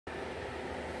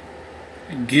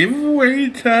Giveaway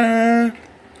time.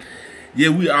 Yeah,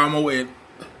 we almost at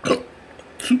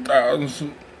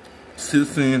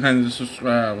 2,600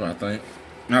 subscribers, I think.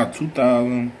 Now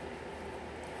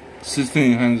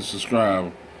 2,600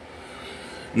 subscribers.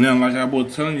 Now, like I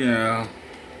was telling y'all,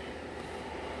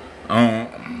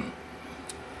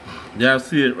 y'all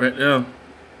see it right there.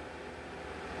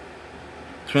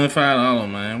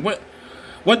 $25, man. What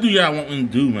do y'all want me to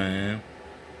do, man?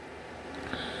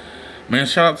 Man,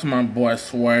 shout out to my boy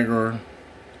Swagger.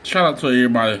 Shout out to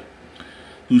everybody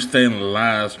who stayed in the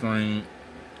live stream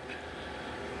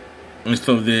and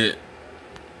stuff that.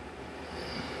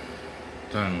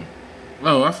 Dang.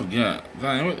 Oh, I forgot.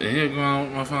 Dang, what the hell going on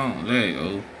with my phone? There you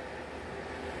go.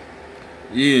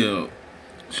 Yeah.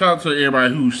 Shout out to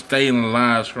everybody who stayed in the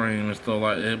live stream and stuff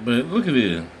like that. But look at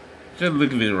it. Just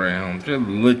look at it around. Just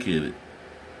look at it.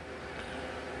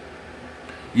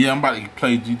 Yeah, I'm about to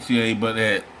play GTA, but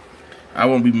I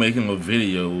won't be making no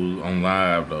videos on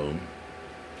live though.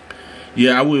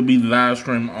 Yeah, I will be live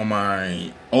streaming on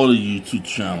my other YouTube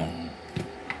channel.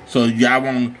 So y'all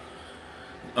want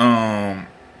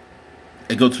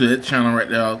go to that channel right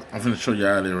there. I'm finna show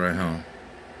y'all there right here.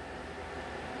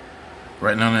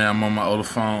 Right now I'm on my other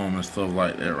phone and stuff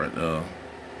like that right there.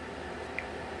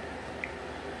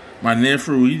 My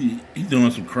nephew, he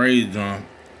doing some crazy junk.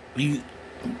 He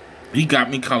got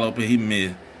me caught up and he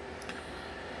missed.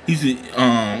 He said,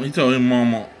 he told his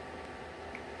mama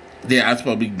that I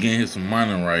supposed to be getting him some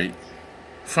money, right?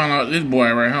 Found out this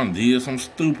boy right here did something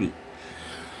stupid.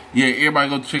 Yeah, everybody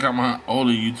go check out my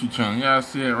older YouTube channel. Y'all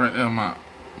see it right there, my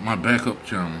backup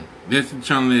channel. This the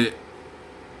channel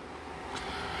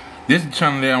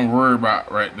that I'm worried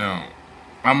about right now.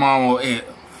 I'm almost at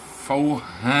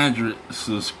 400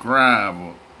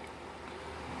 subscribers.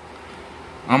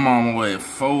 I'm almost at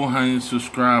 400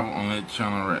 subscribers on that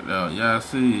channel right there. Y'all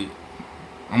see it?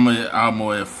 I'm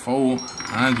almost at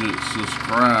 400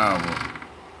 subscribers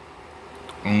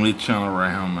on this channel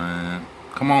right here, man.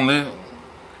 Come on, let's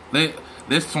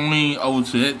swing over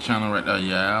to that channel right there,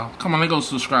 y'all. Come on, let's go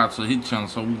subscribe to his channel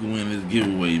so we can win this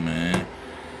giveaway, man.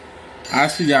 I'll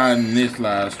see y'all in the next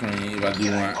live stream if I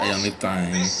do one on this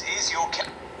thing.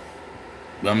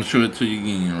 But I'm gonna show it to you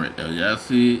again right there. Y'all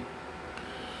see it?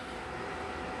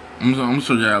 I'm gonna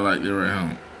show y'all like that right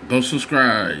here. Go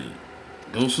subscribe.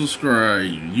 Go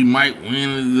subscribe. You might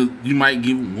win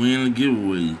win a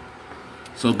giveaway.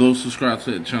 So go subscribe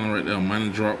to that channel right there. Money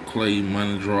Drop Clay,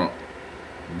 Money Drop.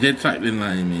 Just type the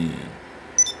name in.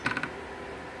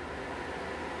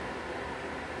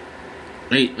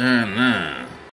 899.